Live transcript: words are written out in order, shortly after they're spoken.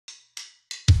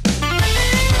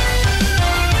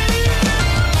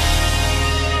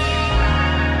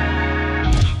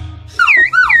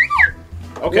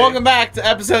Okay. Welcome back to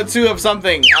episode 2 of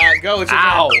something. Go. It's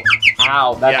Ow.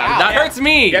 Ow. That hurts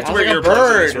me. You have to wear like your a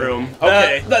bird. in this room.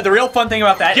 Okay. The real fun thing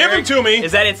about that, Give him to me.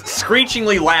 is that it's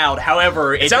screechingly loud.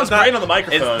 However, it sounds does not, great on the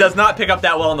microphone. It does not pick up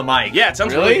that well on the mic. Yeah, it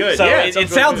sounds really good. So yeah, it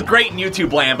sounds great in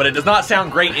YouTube land, but it does not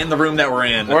sound great in the room that we're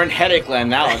in. We're in headache land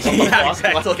now. Yeah,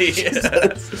 exactly.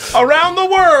 Around the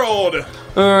world.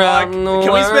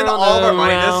 Can we spend all of our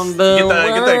money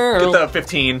get the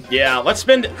 15? Yeah, let's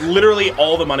spend literally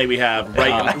all the money we have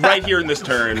right here in this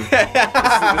turn. This is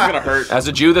gonna hurt. As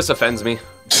a Jew, this offends me.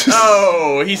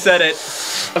 Oh, he said it.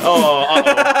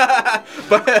 Oh,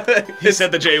 but he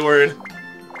said the J word.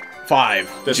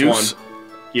 5. This Juice. one.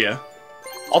 Yeah.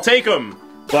 I'll take him.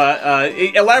 But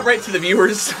elaborate to the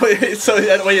viewers so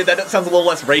that way that sounds a little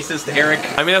less racist, Eric.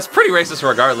 I mean, that's pretty racist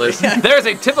regardless. There's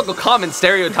a typical common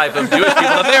stereotype of Jewish people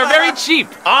that they are very cheap.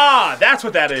 Ah, that's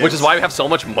what that is. Which is why we have so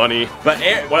much money. But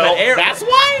Eric, That's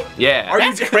why? Yeah.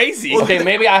 That's crazy. Okay,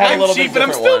 maybe I have a little cheap, bit but I'm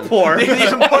different still one. poor.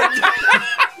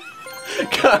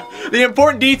 The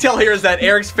important detail here is that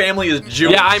Eric's family is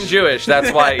Jewish. Yeah, I'm Jewish.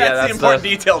 That's why. Yeah, that's the important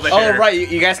detail there. Oh, right.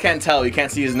 You guys can't tell. You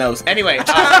can't see his nose. Anyway.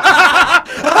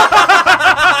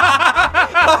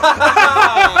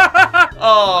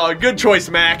 Oh, good choice,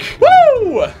 Mac.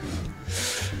 Woo!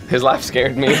 His laugh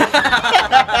scared me. It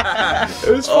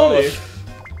was funny.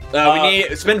 We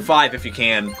need spend 5 if you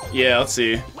can. Yeah, let's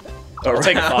see. I'll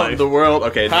take 5. The world.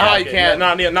 Okay. Haha, Okay, you can't.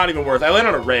 Not even worth. I land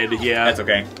on a red. Yeah. That's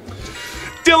okay.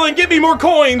 Dylan, give me more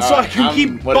coins so I can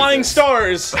keep what is buying this?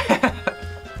 stars.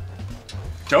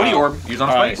 Jody Orb, use on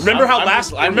Alright. spice. Remember I'm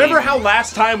how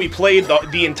last time we played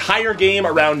the entire game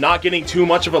around not getting too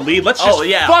much of a lead? Let's just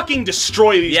fucking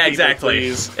destroy these people, exactly.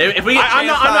 please. If we get I'm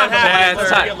not happy. Chance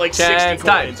Let's time. get like Chance 60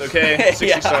 coins, okay? 60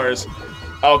 Yeah. stars.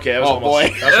 Okay, that was almost. boy.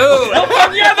 Ooh,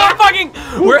 yeah, they're fucking.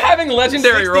 We're having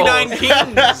legendary rolls. 69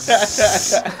 kings.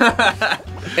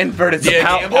 Inverted.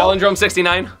 Palindrome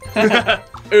 69.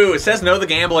 Ooh, it says no to the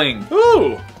gambling.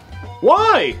 Ooh,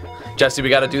 why? Jesse, we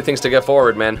gotta do things to get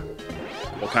forward, man.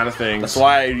 What kind of things? That's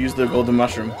why I used the golden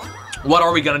mushroom. What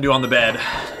are we gonna do on the bed?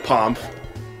 Pomp.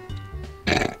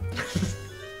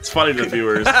 It's funny to the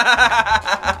viewers.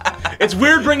 It's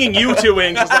weird bringing you two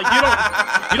in because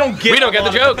like you don't get. We don't get the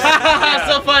jokes.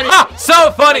 So funny.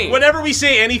 So funny. Whenever we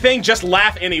say anything, just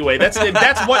laugh anyway. That's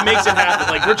what makes it happen.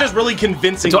 Like we're just really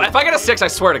convincing. So if I get a 6, I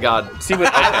swear to God. See,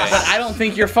 but I don't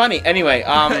think you're funny. Anyway,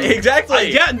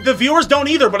 Exactly. yeah, the viewers don't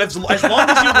either. But as long as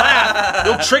you laugh,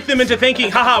 you'll trick them into thinking,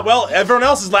 haha. Well, everyone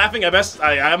else is laughing. I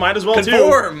might as well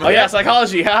Conform. too. oh yeah,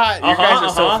 psychology. Haha, you guys are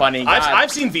so funny. I've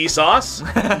seen Vsauce.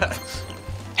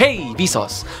 Hey,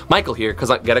 Vsauce. Michael here,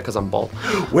 because I'm bald.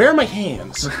 Where are my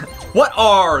hands? What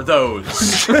are those?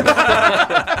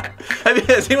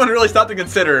 Has anyone really stopped to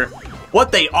consider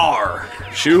what they are?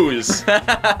 Shoes.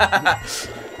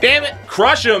 Damn it.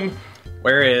 Crush them.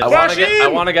 Where is? I want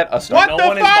to get a star. What No the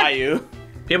one is fuck? by you.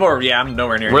 People are. Yeah, I'm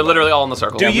nowhere near. We're literally all in the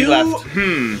circle. Do you? left.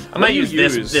 I might use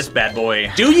this bad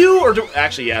boy. Do you or do?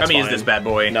 Actually, yeah. I'm gonna use this bad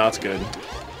boy. No, it's good.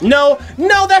 No,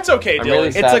 that's okay, I'm Dylan. really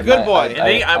It's sad a good that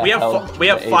boy. We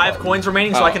have 5 coins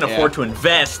remaining, so I can afford to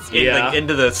invest in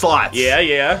into the slots.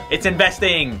 Yeah. It's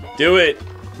investing. Do it.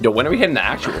 Yo, when are we hitting the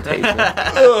actual table?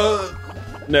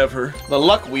 Never. The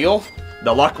luck wheel.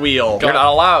 The luck wheel. You're not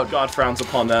allowed. God frowns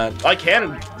upon that. I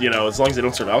can, as long as they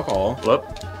don't serve alcohol. Whoop.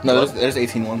 No, there's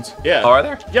 18 ones. Yeah. Oh, are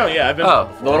there? Yeah, I've been.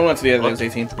 Oh. The one went to the other day was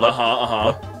 18. Blup.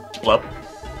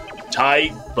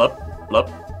 Tight. Blup.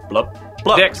 Blup. Blup.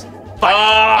 Blup. Dicks.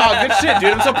 Oh, good shit,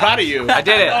 dude. I'm so proud of you. I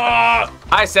did it.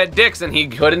 I said dicks and he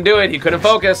couldn't do it. He couldn't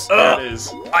focus. There it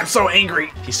is. I'm so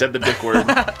angry. He said the dick word.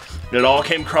 And it all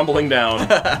came crumbling down.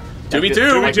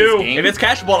 2v2. Like this game? If it's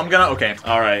cashable, I'm gonna. Okay.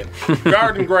 All right.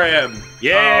 Garden grab.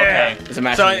 Yeah. It's a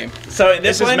matching game. So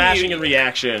This is mashing and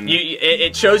reaction.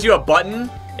 It shows you a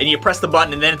button, and you press the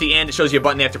button, and then at the end it shows you a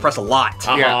button you have to press a lot.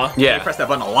 Yeah. You Yeah. press that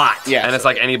button a lot. Yeah. And it's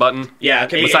like any button. Yeah.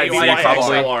 Can be Besides Z,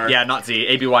 probably. ABYXLR. Yeah, not Z.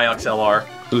 ABYXLR.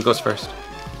 Who goes first?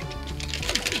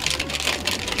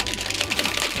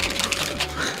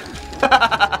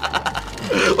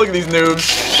 Look at these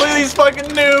noobs. Look at these fucking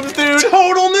noobs, dude.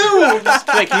 Total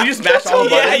noobs. Wait, can you just mash all the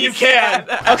Yeah, buttons? you can.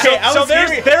 Okay, So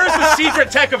there's the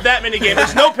secret tech of that minigame.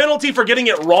 There's no penalty for getting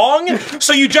it wrong,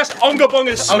 so you just unga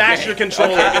bunga smash your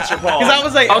controller against your palm. Because I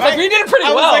was like, we did it pretty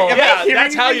I was well. like, am I Yeah, hearing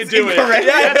that's how you this do it. incorrectly?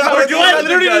 Yeah, that's how we're doing it. I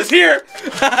literally just here.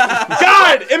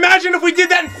 God, imagine if we did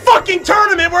that in fucking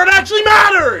tournament where it actually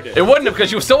mattered. It wouldn't have,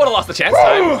 because you still would have lost the chance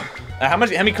time. How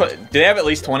many? Do they have at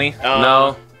least 20?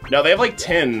 No. No, they have like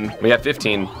 10. We have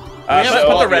 15. Put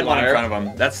the red one in front of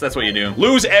them. That's what you do.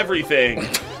 Lose everything.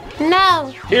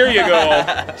 No. Here you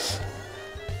go.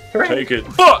 Take it.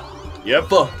 Fuck! Yep.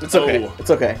 It's okay. It's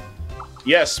okay.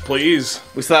 Yes, please.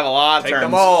 We still have a lot of Take turns.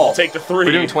 them all. I'll take the 3.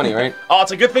 We're doing 20, right? Oh,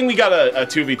 it's a good thing we got a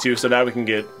 2v2, so now we can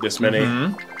get this many.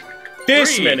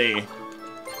 This 3. many.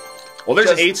 Well, there's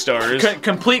Just 8 stars.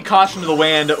 Complete caution to the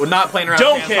wind. We're not playing around.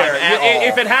 Don't with care. at all.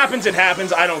 If it happens, it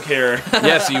happens. I don't care.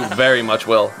 Yes, you very much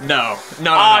will. No. He'll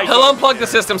unplug the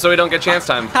system so we don't get chance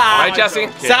time. Right, Jesse?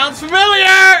 Sounds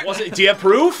familiar! Was it? Do you have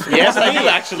proof? Yes, I do,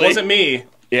 actually. Wasn't me.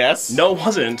 Yes. No, it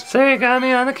wasn't. Say you got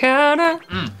me on the counter.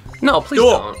 No, please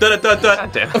Duel. don't.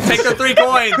 God damn. Take their 3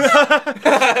 coins.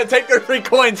 Take their 3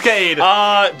 coins, Cade. Do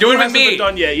it with hasn't me. been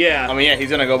done yet. Yeah. I mean, yeah,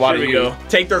 he's gonna go body Here we you. go.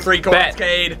 Take their 3 coins, Bet.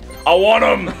 Cade. I want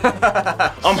them.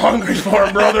 I'm hungry for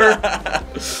them, brother.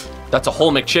 That's a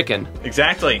whole McChicken.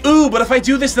 Exactly. Ooh, but if I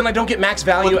do this, then I don't get max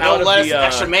value With out no of lettuce the and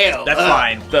extra mayo. That's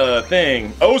fine. the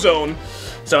thing. Ozone.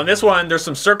 So in this one, there's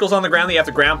some circles on the ground that you have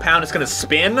to ground pound. It's gonna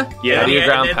spin. Yeah. How do you and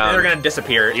ground then pound? they're gonna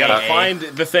disappear. You gotta find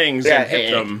the things Yeah, and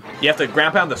hit them. You have to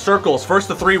ground pound the circles. First,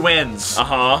 the 3 wins.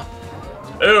 Uh-huh.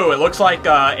 Ooh, it looks like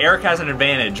Eric has an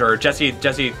advantage, or Jesse,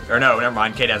 or no, never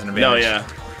mind. Cade has an No, advantage.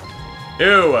 yeah.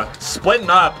 Ooh, splitting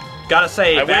up. Gotta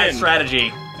say, I bad win.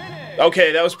 strategy.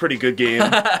 Okay, that was a pretty good game.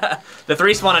 The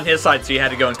 3 spawned on his side, so you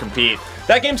had to go and compete.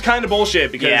 That game's kind of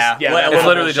bullshit because Yeah. yeah, Well, that It's was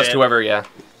literally bullshit. just whoever, yeah.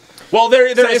 Well, there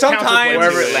is sometimes- counterpoints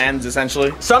Wherever to it lands,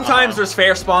 essentially. Sometimes there's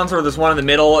fair spawns where there's one in the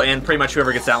middle, and pretty much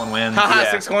whoever gets that one wins. Haha,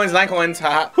 Yeah. 6 coins, 9 coins,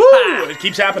 haha. Woo! It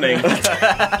keeps happening.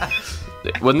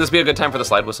 Wouldn't this be a good time for the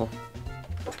slide whistle?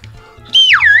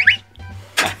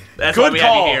 That's why Good we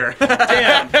call. have you here.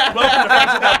 Damn. Welcome to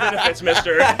Friends Without Benefits,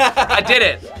 mister. I did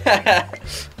it.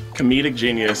 Comedic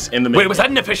genius in the Wait, middle. was that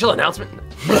an official announcement?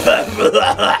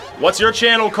 What's your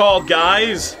channel called,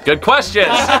 guys? Good questions.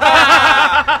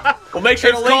 We'll make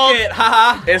sure to It's link called- it.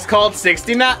 Haha. It's called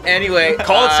 69. Anyway.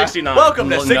 Call it 69. Welcome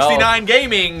to No. 69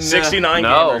 Gaming. 69 No.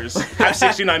 gamers. Have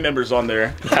 69 members on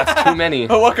there. That's too many.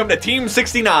 Welcome to Team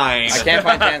 69. I can't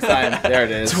find chance time. There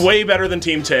it is. It's way better than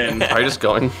Team 10. Are you just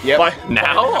going? Yep. By-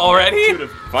 Now? Already? Fuck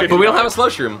But we don't it. have a slow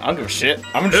shroom. I don't give a shit.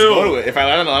 I'm gonna just go to it. If I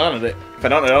land on it. If I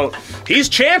don't know, He's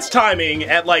chance timing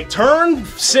at like turn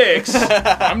 6.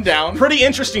 I'm down. Pretty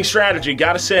interesting strategy,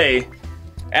 gotta say.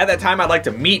 At that time, I'd like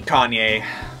to meet Kanye.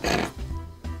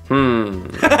 Hmm.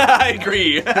 I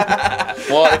agree.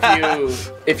 Well,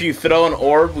 if you throw an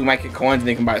orb, we might get coins and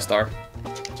you can buy a star.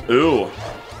 Ooh.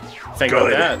 Think about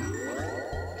Good.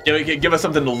 that. Give us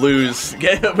something to lose. We we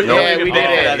did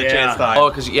it, At a yeah. chance time. Oh,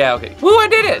 because, yeah, okay. Woo, I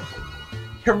did it.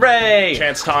 Hooray!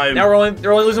 Chance time. Now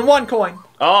they're only losing 1 coin.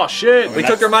 Oh, shit. We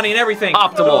took their money and everything.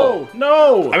 Optimal.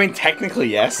 No. I mean, technically,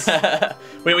 yes.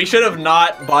 We should have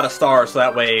not bought a star, so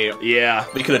that way Yeah.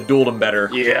 we could have dueled them better.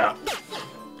 Yeah.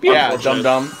 Yeah,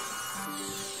 dumb.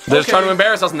 They're just trying to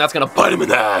embarrass us, and that's going to bite him in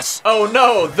the ass. Oh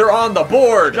no, they're on the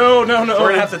board. No. We're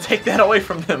gonna have to take that away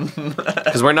from them.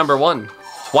 Because we're number 1.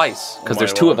 Twice. Because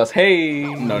there's 2 of us. Hey.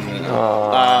 No.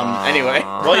 Anyway.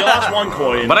 Well, you lost 1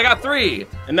 coin. But I got 3.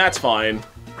 And that's fine.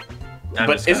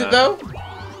 But is it though?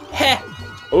 Heh.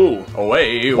 Ooh.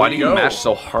 Away. Why do you mash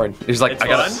so hard? He's like, It's I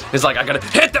gotta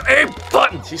hit the A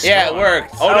button. Yeah, it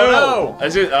worked. Oh, no.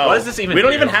 Is it, oh. What does this even We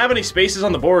don't do? even have any spaces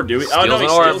on the board, do we? Oh, no, Steals he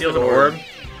an orb. steals an orb.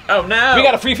 Oh no. We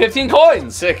got a free 15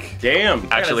 coins. Sick. Damn.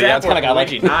 Actually, that's kind of got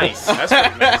lucky. Nice. That's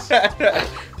pretty nice.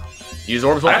 Use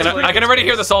orbs. I can already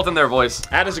hear the salt in their voice.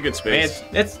 That is a good space.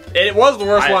 It was the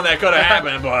worst one that could have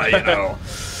happened, but you know.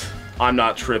 I'm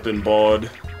not tripping, bud.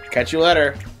 Catch you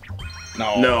later.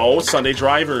 No, Sunday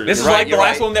drivers. This is You're right, like the you're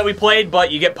last right. one that we played,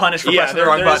 but you get punished for yeah, pressing the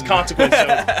wrong there is button. consequence.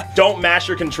 So don't mash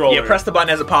your controller. Yeah, press the button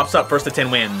as it pops up. First to 10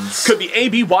 wins. Could be A,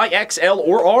 B, Y, X, L,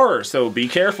 or R. So be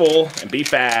careful and be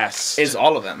fast. Is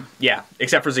all of them? Yeah,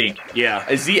 except for Z. Yeah.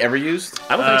 Is Z ever used?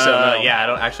 I don't think so. No.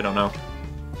 Yeah, I actually don't know.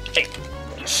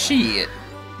 Shit.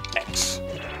 X.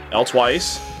 L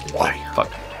twice. Why?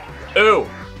 Fuck. Ooh.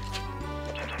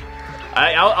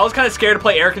 I was kind of scared to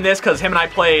play Eric in this because him and I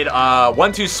played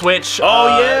 1-2 switch.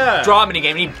 Yeah. Draw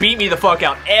minigame, and he beat me the fuck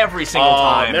out every single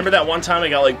time. Remember that one time I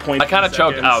got like points? I kind of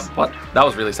choked out. What? That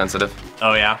was really sensitive.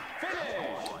 Oh yeah.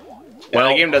 Well,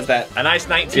 the game does that. A nice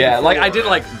 19. Yeah, like I did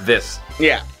like this.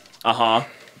 Yeah. Uh-huh.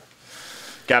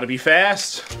 Gotta be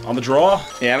fast on the draw.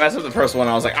 Yeah, I messed up the first one.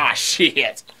 I was like, ah,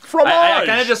 shit. Fromage. I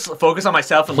kind of just focus on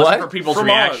myself and listen What? for people's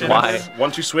Fromage. reactions. Why?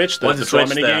 1-2 switch. The 1-2 draw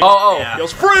switch, minigame. Oh, Yeah.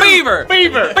 Feels free. Fever!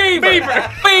 Fever.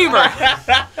 Fever! Fever!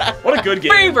 What a good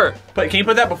game. Fever! But can you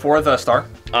put that before the star?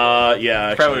 Yeah. Probably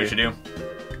what we Actually. should do.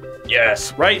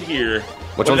 Yes, right here.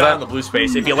 Which Put one's it that? on the blue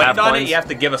space. If you land Half on it, coins? you have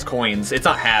to give us coins. It's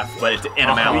not half, but it's an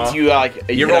amount. You like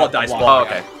You roll a dice block. block.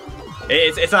 Oh, okay.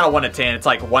 It's not a 1 to 10. It's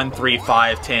like 1, 3,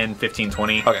 5, 10, 15,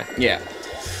 20. Okay. Yeah.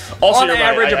 Also, On you're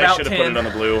average, right. I about should have 10. put it on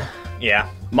the blue. Yeah.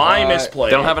 My misplay.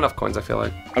 They don't have enough coins, I feel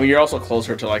like. I mean, you're also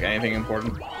closer to like anything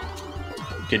important.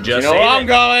 Could You just know say where I'm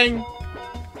that. going.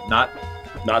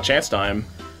 Not chance time.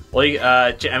 Well,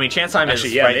 I mean, chance time Actually,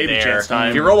 is yeah, right maybe there. chance time.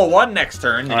 If you roll a 1 next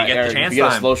turn, then you get the chance you get a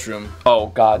time. slow shroom. Oh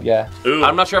God, yeah. Ooh.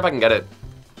 I'm not sure if I can get it.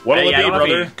 What'll Yeah, it I be, don't know if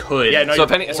brother? you could. Yeah, no, So you're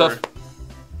if any, so if,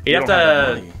 you have don't have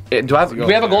that to. money. do I have? go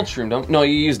We have a there. gold shroom, don't? No,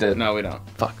 you used it. No, we don't.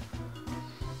 Fuck.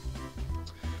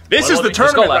 This Well, is the let's go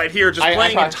tournament left. right here, just I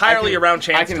playing can- entirely I can- around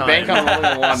chance I can time. bank on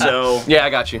rolling a 1. So, Yeah, I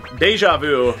got you. deja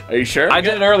vu. Are you sure? I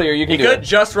did it earlier. You can You do could it.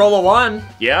 just roll a 1.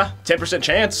 Yeah, 10%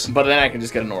 chance. But then I can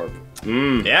just get an orb.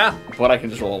 Yeah. But I can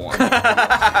just roll a 1.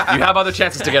 You have other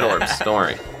chances to get orbs. Don't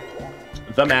worry.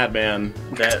 The madman.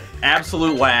 That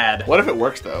absolute lad. What if it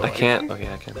works though? I can't. Okay,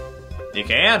 I can. You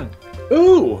can.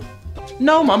 Ooh.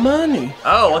 No, my money.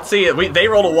 Oh, let's see. They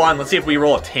rolled a 1. Let's see if we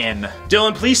roll a 10.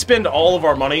 Dylan, please spend all of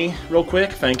our money real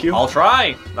quick. Thank you. I'll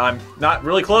try. I'm not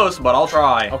really close, but I'll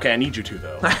try. Okay, I need you to,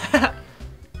 though.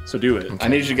 So do it. I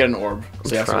need you to get an orb.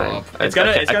 So you have to Try. roll up. It's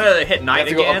gonna hit You 9 have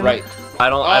to go again. up right. I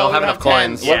don't have enough 10.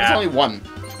 coins. What if it's Yeah. only 1?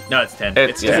 No, it's 10.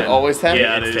 It's Is it 10. always 10?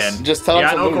 Yeah, it It's is. 10. Just tell Yeah,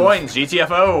 them to no move. coins.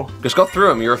 GTFO. Just go through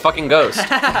them. You're a fucking ghost.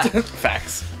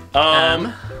 Facts.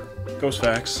 Ghost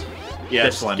facts. Yeah,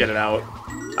 This just one. get it out.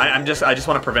 I just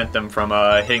want to prevent them from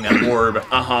hitting that orb.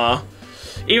 Uh-huh.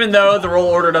 Even though the roll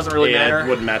order doesn't really Yeah, it matter.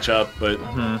 wouldn't match up, but...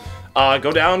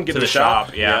 Go down, get To to the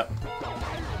shop, yeah.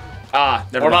 Ah,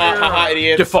 never Or mind. not, haha,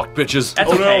 idiot. Get fucked, bitches. That's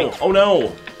Oh okay. no, oh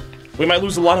no. We might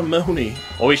lose a lot of money.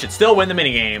 Well, we should still win the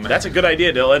minigame. That's a good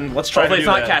idea, Dylan. Let's try Hopefully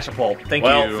to it's do not that. Catapult. Thank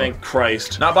Well, you. thank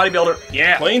Christ. Not bodybuilder.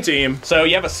 Yeah. Playing team. So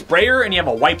you have a sprayer and you have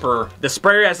a wiper. The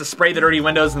sprayer has to spray the dirty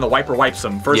windows and the wiper wipes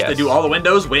them. First Yes. to do all the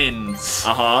windows wins.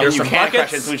 Uh-huh. Here's You some can't crash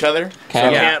buckets. into each other?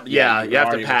 Can- Yeah. Yeah, you have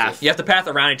are to able path. You have to path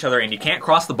around each other and you can't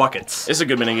cross the buckets. This is a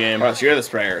good minigame. Well, so you're the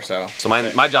sprayer, so. So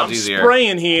my job's easier.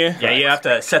 Spraying here. Yeah, you have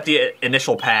to set the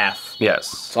initial path. Yes.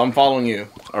 So I'm following you.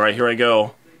 All right, here I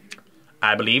go.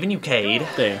 I believe in you, Cade.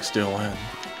 Thanks, Dylan.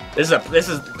 This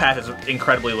path is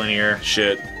incredibly linear.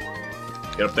 Shit.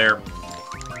 Get up there.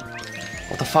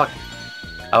 What the fuck?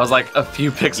 I was like a few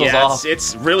pixels Yeah, off.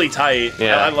 it's really tight.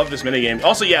 Yeah. I love this minigame.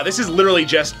 Also, yeah, this is literally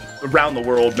just around the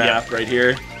world map right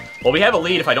here. Well, we have a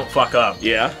lead if I don't fuck up.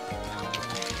 Yeah,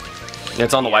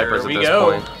 It's on the wipers Here at we this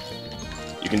go. point.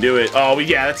 you can do it. Oh,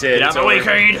 yeah, that's it. Get out It's of the way, over.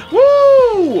 Cade.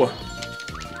 Woo!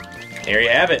 There you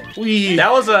have it. Wee.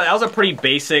 That was a pretty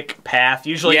basic path.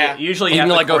 Usually, Yeah. usually You you can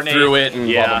have like to go coordinate. through it and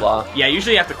Yeah. blah blah blah. Yeah,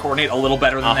 usually you have to coordinate a little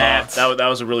better than that. That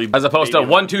was a really. As opposed to big-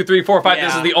 1, 2, 3, 4, 5.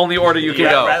 This Yeah. is the only order you can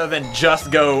go. Rather than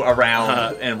just go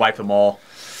around and wipe them all.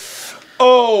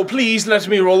 Oh, please let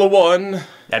me roll a 1.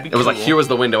 That'd be It was like cool. here was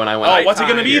the window, and I went. Oh, what's it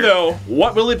gonna be here. though?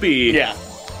 What will it be? Yeah.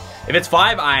 If it's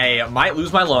 5, I might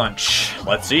lose my lunch.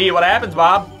 Let's see what happens,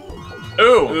 Bob. Ooh,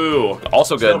 Ooh.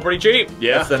 Also still good. pretty cheap.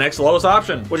 Yeah. That's the next lowest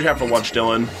option. What'd you have for lunch,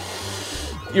 Dylan?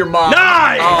 Your mom.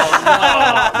 Nice!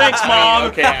 Oh, Thanks, Mom.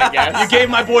 Okay, I guess. You gave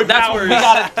my boy That's powers.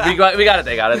 we got it. We got it.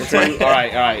 They got it. It's fine. all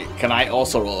right. Can I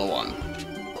also roll a 1?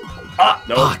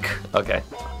 Nope. Fuck. Okay.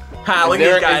 Ha, look Is at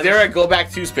there, these guys. is there a go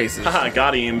back 2 spaces? Haha,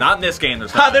 got him. Not in this game.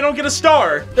 There's Ha, not. they don't get a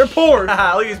star. They're poor.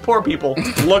 Ha, look at these poor people.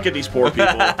 Look at these poor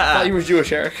people. I thought you were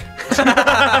Jewish, Eric.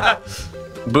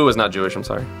 Boo is not Jewish. I'm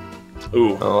sorry.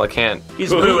 Ooh. Oh, I can't.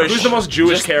 He's Who's Jewish. the most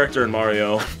Jewish character in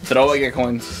Mario? Throw away your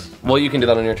coins. Well, you can do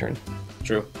that on your turn.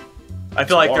 True. I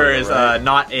feel like there Mario, is right?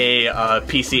 not a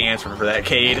PC answer for that,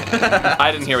 Cade.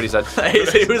 I didn't hear what he said.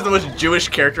 Who's the most Jewish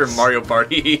character in Mario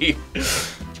Party?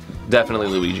 Definitely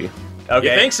Luigi.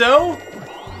 Okay. You think so?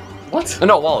 What?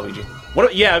 No, Waluigi.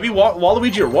 What? Yeah, it'd be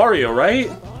Waluigi or Wario, right?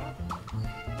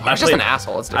 He's just an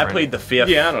asshole. It's I different. played the 5th.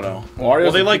 Yeah, I don't know. Wario's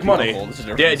Well, they a like PP money. level. This is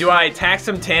Yeah, different. do I tax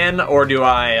him 10 or do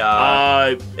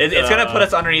I? It's gonna put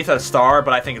us underneath a star,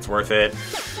 but I think it's worth it.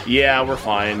 Yeah, we're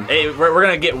fine. Hey, we're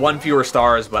gonna get 1 fewer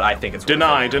stars, but I think it's worth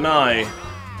Deny, it. deny.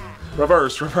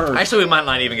 Reverse. Actually, we might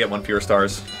not even get 1 fewer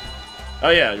stars. Oh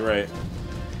yeah, you're right.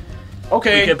 We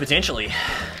Okay. could potentially.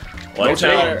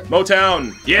 Motown.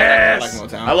 Motown. I Yes. like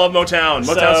Motown. I love Motown.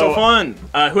 Motown's so fun.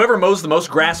 Whoever mows the most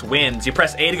grass wins. You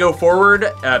press A to go forward,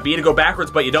 B to go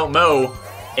backwards, but you don't mow,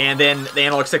 and then the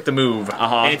analog stick to move.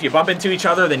 And if you bump into each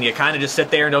other, then you kind of just sit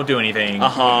there and don't do anything. So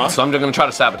I'm just gonna try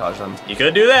to sabotage them. You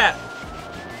could do that.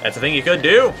 That's a thing you could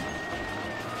do.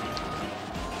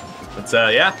 It's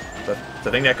yeah, it's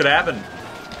a thing that could happen.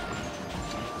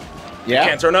 Yeah?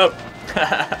 Can't turn up.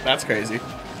 That's crazy.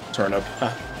 Turn up.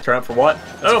 Turn up for what?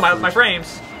 Oh, my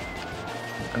frames.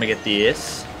 Let me get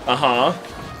this.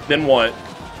 Then what?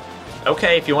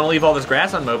 Okay, if you want to leave all this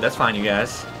grass unmowed, that's fine, you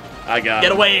guys. I got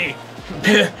Get it. away!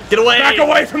 Get away! Back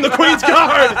away from the Queen's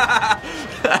Guard!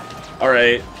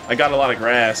 Alright, I got a lot of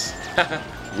grass.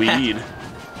 Weed.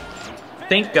 I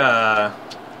think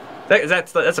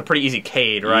that's a pretty easy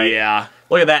Cade, right? Yeah.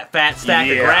 Look at that fat stack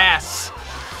of Yeah. grass.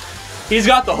 He's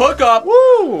got the hookup.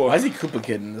 Woo! Why is he Koopa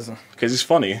Kid in this one? Because he's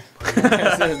funny.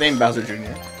 That's his name, Bowser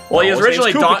Jr. Well, he was his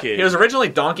originally name's Koopa Kid. he was originally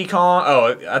Donkey Kong.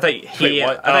 Oh, I thought he. Wait,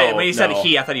 what? I thought, Oh, when he said no.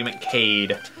 he, I thought he meant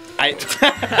Cade. I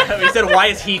He said, "Why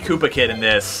is he Koopa Kid in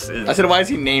this?" said, why is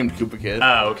he named Koopa Kid?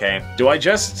 Oh, okay. Do I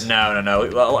just... No.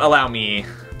 Allow me.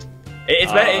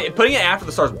 It's bad. Putting it after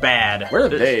the star's bad. Where are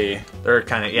they? They're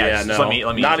kind of Yeah, just no. let me.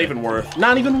 Not use it. even worth.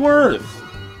 Not even worth.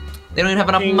 They don't even have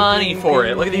enough Ding, money ding, for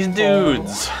ding, it. Look at these ding,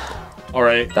 dudes. All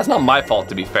right. That's not my fault,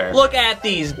 to be fair. Look at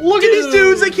these. Look at these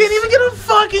dudes. They can't even get a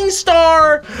fucking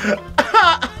star.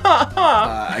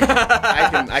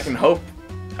 I can hope.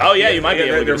 Oh yeah, you might be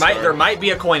able to There get a star. might be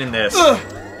a coin in this.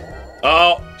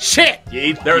 Oh shit!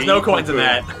 There was no coins in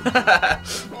that.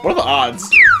 What are the odds?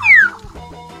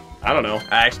 I don't know.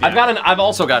 Actually, I've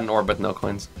also got an orb with no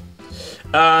coins.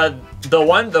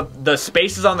 the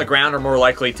spaces on the ground are more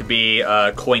likely to be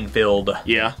coin filled.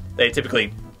 Yeah. They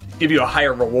typically give you a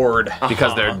higher reward.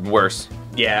 Because they're worse.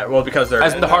 Yeah, well, because they're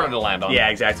As the harder to land on. Yeah,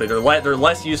 exactly. They're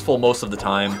less useful most of the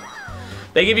time.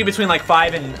 They give you between like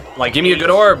 5 and like. Give me a good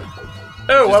orb.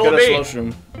 Oh, what will Just it get be? a slow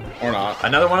shroom. Or not.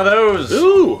 Another one of those.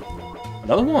 Ooh.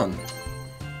 Another one.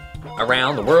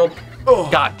 Around the world.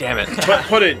 God damn it.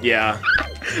 Put it. Yeah.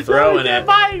 Throwing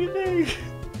it.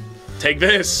 Take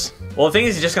this. Well, the thing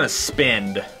is, he's just gonna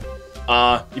spend.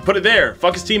 You put it there.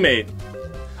 Fuck his teammate.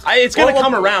 It's gonna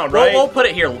come around, right? We'll put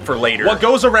it here for later. What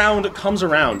goes around comes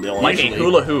around, Dylan. like a usually.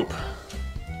 hula hoop.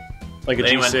 Like a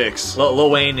Anyone? G6. Lil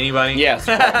Wayne, anybody? Yes,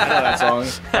 I know that song.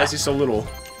 Why is he so little?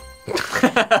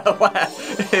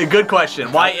 Good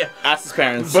question. Why? Ask his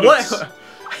parents. But What?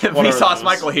 What are Vsauce those?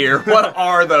 Michael here. What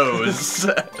are those?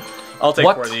 I'll take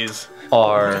What? 4 of these.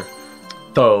 Are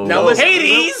those? Now listen,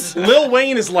 Hades! Lil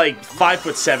Wayne is like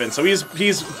 5'7", so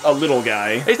he's a little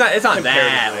guy. It's not that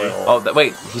Comparatively. little. Oh,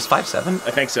 wait. He's 5'7"?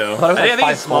 I think so. I I think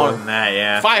he's smaller 5'4". than that.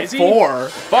 Yeah. 5'4".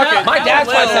 Fuck it. My dad's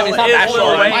Lil 5'7". He's not is that Lil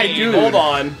short. Wayne. My dude. Hold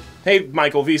on. Hey,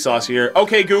 Michael Vsauce here.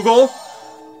 Okay, Google.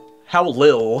 How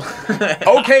lil?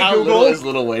 Okay, How Google. little is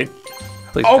Little Wayne?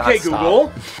 Please, Okay, God, stop.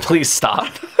 Google. Please stop.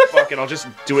 Fuck it, I'll just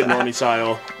do it normie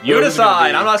style. You Who's it gonna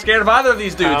decide. be? I'm not scared of either of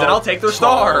these dudes, and How I'll take their tall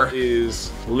star.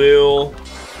 Is Lil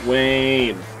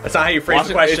Wayne? That's not how you phrase Watch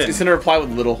the it, question. it's gonna reply with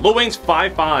little. Lil Wayne's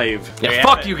 5'5". Yeah, Yeah.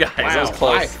 fuck you guys. That was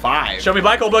close. 5'5". Show me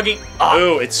Michael Boogie.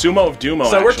 Oh, it's Sumo of Dumo.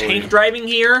 So we're actually. tank driving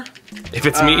here. If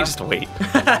it's me, just wait.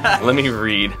 Let me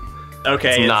read.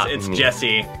 Okay, not it's me.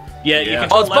 Jesse. Yeah, you Yeah.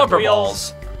 control Oh, it's left bumper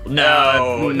wheels. balls.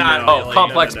 No, not no. Oh, really.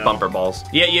 complex no. bumper balls.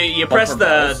 Yeah, you press Bumper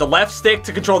balls. the left stick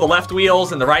to control the left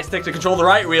wheels and the right stick to control the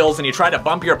right wheels, and you try to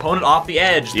bump your opponent off the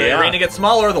edge. The Yeah. arena gets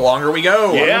smaller the longer we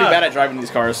go. Yeah. I'm pretty bad at driving these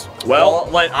cars. Well,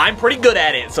 I'm pretty good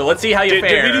at it, so let's see how you did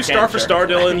fare. we do star for star,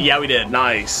 Dylan? Yeah, we did.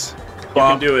 Nice. You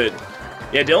can do it.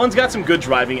 Yeah, Dylan's got some good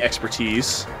driving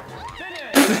expertise.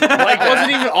 Like,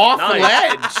 wasn't even off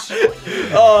Nice. the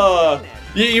ledge.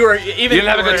 You were even. You didn't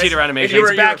have a good cheater animation. You were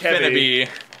It's back finna heavy.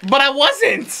 be. But I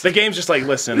wasn't. The game's just like,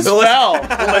 listen. Well,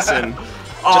 Listen.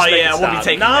 Oh Just make yeah, it we'll be stop.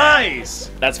 taking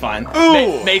Nice. that's fine.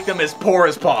 Ooh. Make them as poor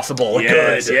as possible.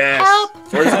 Yes, Good. yes.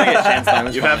 We're just gonna get chance time.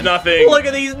 It's You fine. have nothing. Look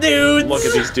at these dudes. Look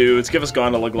at these dudes. Give us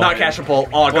Gondola Glide. Not cash and pull.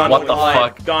 Oh, God. What the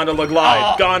fuck? Gondola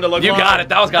Glide. Gondola Glide. You got it.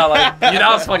 That was godlike. That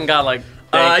was fucking godlike.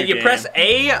 Thank You game. press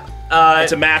A.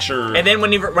 It's a masher. And then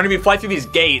whenever you fly through these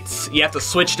gates, you have to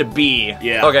switch to B.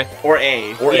 yeah. Okay. Or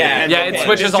A. Or Yeah. A. Yeah, it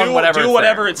switches Just on whatever. Do it's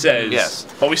whatever there. it says. Yes.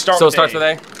 But we start. So it with starts with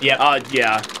A. Yep.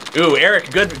 Yeah. Ooh, Eric,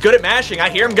 good at mashing. I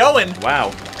hear him going.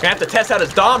 Wow. Gonna have to test out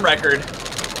his Dom record.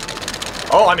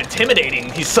 Oh, I'm intimidating.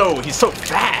 He's so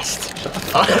fast.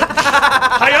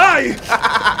 Hi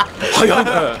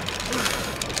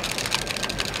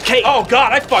Cade. Oh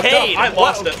God, I fucked Cade, up. I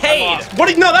lost what- it. Cade. I lost.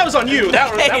 What? No, that was on you.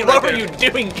 That Cade, was what right were you there.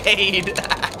 doing, Cade?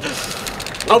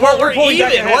 Oh, we're pulling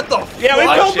back even. ahead. What the? Yeah, we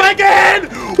fuck? pulled back in.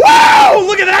 Wow!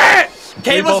 Look at that.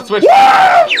 Cade both was switched.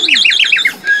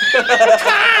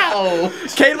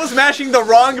 Cade was mashing the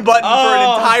wrong button for an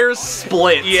entire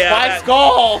split. Yeah. My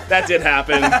skull. That did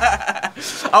happen.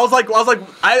 I was like,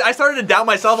 I started to doubt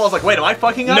myself. I was like, wait, am I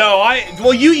fucking up? No,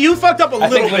 well, you fucked up a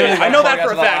little bit. I know that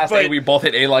for a fact, but we both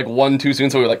hit A like 1 too soon,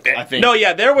 so we were like, I think. no,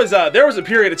 yeah, there was a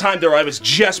period of time there where I was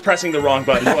just pressing the wrong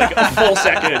button for like a full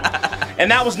second, and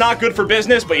that was not good for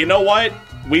business. But you know what?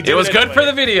 We did. it was good anyway. for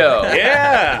the video.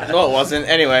 Yeah. No, it wasn't.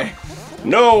 Anyway.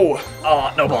 No.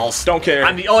 Oh, no balls. Don't care.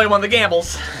 I'm the only one that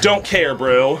gambles. Don't care,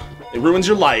 bro. It ruins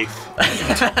your life.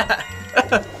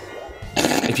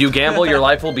 If you gamble, your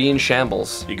life will be in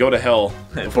shambles. You go to hell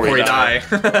before you die.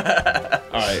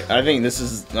 Alright, I think this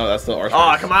is. No, that's the arsenal.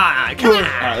 Oh, come on, come on.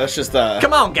 Alright, let's just.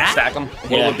 Come on, guy. Stack them.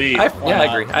 What'll it be? I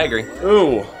agree. I agree.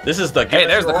 Ooh. This is the. Hey,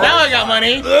 there's the Now I got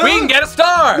money. We can get a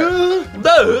star!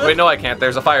 Wait, no, I can't.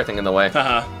 There's a fire thing in the way.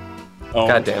 Haha. Owned.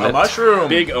 God damn A it. mushroom.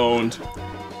 Big owned.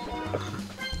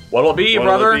 What'll it be,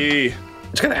 What'll brother? it be?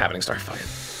 It's gonna happening star. Fuck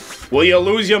it. Will you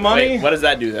lose your money? Wait, what does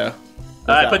that do though?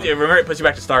 Remember, it puts you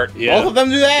back to start. Yeah. Both of them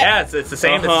do that? Yeah, it's the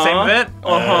same. It's the same event.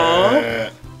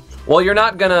 Well, you're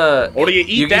not gonna. Or do you eat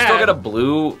You that? still get a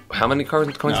blue. How many coins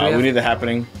do we No, have? we need the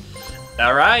happening.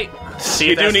 All right. See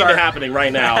You if do that need start. it happening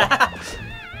right now.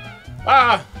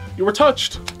 Ah, you were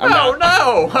touched. Oh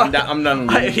no! I'm done.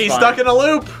 He's stuck in a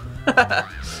loop.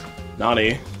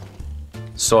 Nani.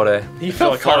 Sore. He I feel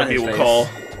felt like fun on Harvey his will face. call.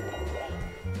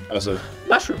 That was a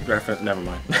Mushroom. reference. Never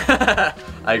mind. I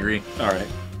agree. All right.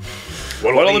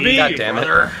 What'll it be? God damn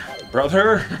it.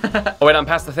 Brother. Oh wait, I'm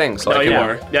past the thing. So No, I you can-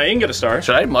 are. Yeah, you can get a star.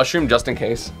 Should I mushroom just in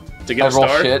case? To get I a roll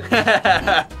star? shit.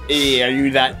 Are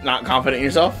you that not confident in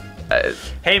yourself?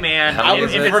 Hey man, How if many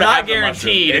is it's it? Prefer to not have the mushroom.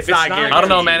 guaranteed, If it's it's not not- guaranteed. I don't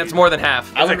know, man. It's more than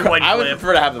half. It's a coin I would flip.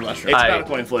 prefer to have the mushroom. It's I- not a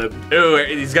coin flip. Ooh,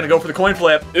 he's gonna go for the coin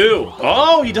flip. Ooh.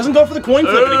 Oh, he doesn't go for the coin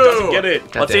flip, but he doesn't Ooh. get it.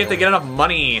 God Let's see damn if they it. get enough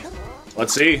money.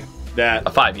 Let's see. That.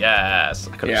 A 5, yes.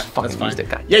 I could have Yeah, just fucking that's fine. used it,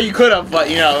 guy. Yeah, you could have, but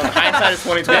you know, hindsight is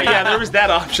 2020. Yeah, there was that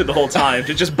option the whole time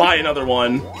to just buy another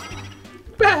one.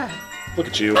 Look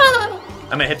at you. I'm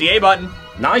gonna hit the A button.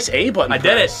 Nice A button. I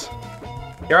did press. it.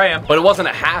 Here I am. But it wasn't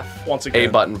a half Once again.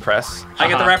 A button press. I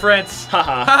get the reference.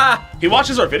 Haha. He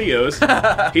watches our videos.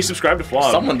 He subscribed to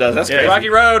Vlog. Someone does. That's Yeah. crazy. Rocky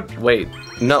Road. Wait.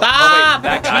 No. Stop! Oh, wait.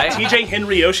 That guy? TJ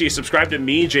Henry Yoshi subscribed to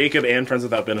me, Jacob, and Friends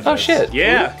Without Benefits. Oh, shit.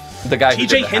 Yeah. The guy who TJ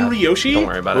did the Henry half. Yoshi? Don't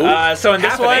worry about it. Who? So in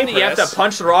this Half an one, A you have press. to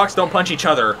punch the rocks, don't punch each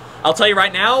other. I'll tell you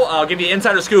right now, I'll give you the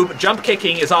insider scoop, jump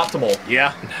kicking is optimal.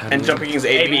 Yeah. And jumping is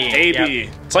AB. AB.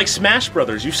 It's like Smash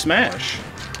Brothers. You smash.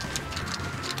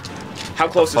 How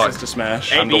close Fuck. is this to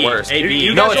Smash? I'm the worst. AB.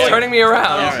 You No, guys it's are- turning me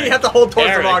around. Alright. You have to hold towards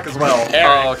Eric. the rock as well.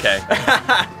 Eric. Oh, okay.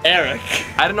 Eric.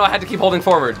 I didn't know I had to keep holding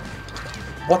forward.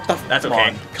 What the? That's Come okay.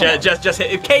 on. Come on. Just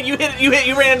hit. Kate, you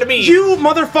ran into me. You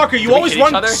motherfucker! You we always hit each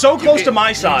run other? so close to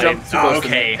my side. jumped too close to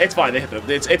okay, me. it's fine. They hit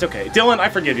the. It's okay. Dylan, I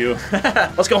forgive you.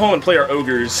 Let's go home and play our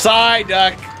ogres. Side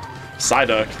duck.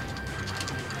 Psyduck.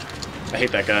 I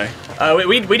hate that guy.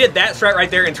 We did that strat right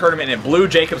there in tournament and it blew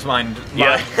Jacob's mind.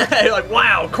 Yeah. Like,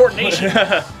 wow, coordination.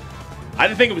 I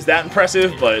didn't think it was that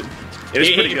impressive, but it was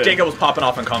pretty good. Jacob was popping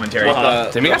off in commentary.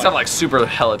 Damn, you guys have like super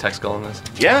hella tech skill in this.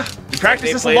 Yeah, we practiced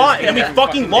They this a played lot, this and we every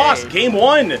fucking fucking lost day. game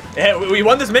one. Yeah, we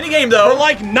won this minigame For though.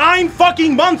 like 9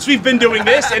 fucking months we've been doing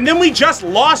this, and then we just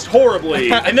lost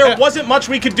horribly. And there wasn't much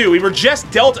we could do. We were just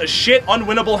dealt a shit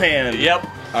unwinnable hand. Yep.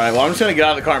 All right. Well, I'm just gonna get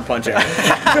out of the car and punch Eric.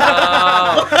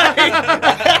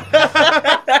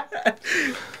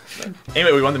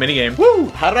 Anyway, we won the minigame. Woo!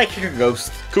 How did I kick a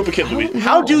ghost? Koopa Kid Louie.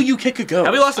 How do you kick a ghost?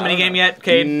 Have we lost the minigame yet,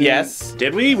 Cade? Yes.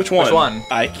 Did we? Which one? Which one?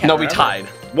 I can't. No, we remember. tied.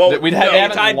 Well, we no, had, you we You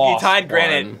haven't tied lost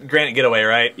Granite one. Getaway,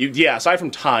 right? Yeah, aside from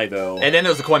tie though. And then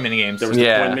there was the coin minigames. there was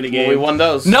Yeah. the coin minigame. Well, we won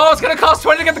those. No, it's gonna cost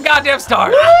 20 to get the goddamn star.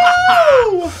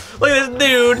 Look at this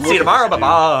dude. See you tomorrow. Bye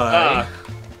bye.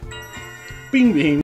 Bing bing.